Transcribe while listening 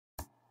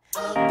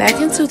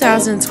Back in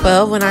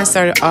 2012, when I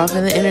started off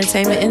in the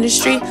entertainment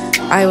industry,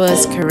 I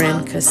was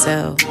Carine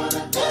Cassell.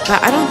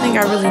 But I don't think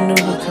I really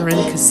knew who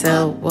Carine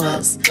Cassell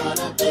was.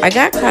 I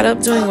got caught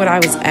up doing what I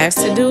was asked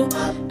to do,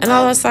 and I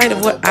lost sight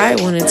of what I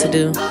wanted to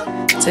do.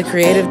 To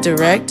creative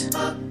direct,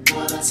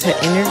 to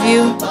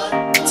interview,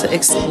 to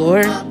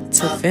explore,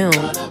 to film.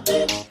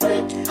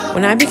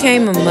 When I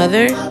became a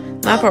mother,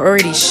 my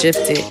priorities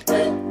shifted,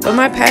 but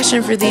my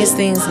passion for these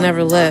things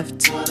never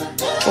left.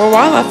 For a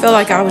while, I felt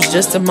like I was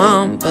just a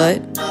mom,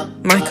 but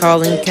my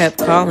calling kept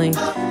calling.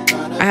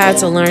 I had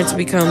to learn to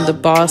become the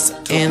boss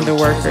and the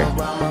worker,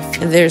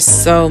 and there's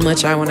so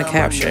much I want to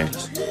capture.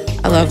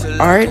 I love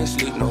art,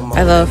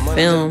 I love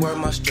film,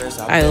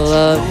 I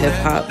love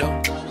hip-hop,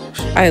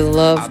 I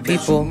love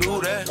people,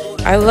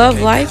 I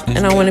love life,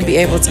 and I want to be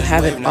able to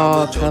have it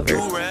all covered.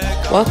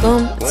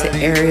 Welcome to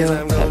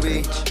Ariel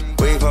Coverage.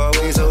 Wave hard,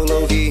 so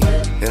low key,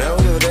 and I don't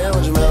give a damn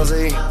what your mouth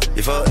say.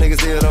 You fuck niggas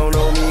still don't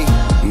know me.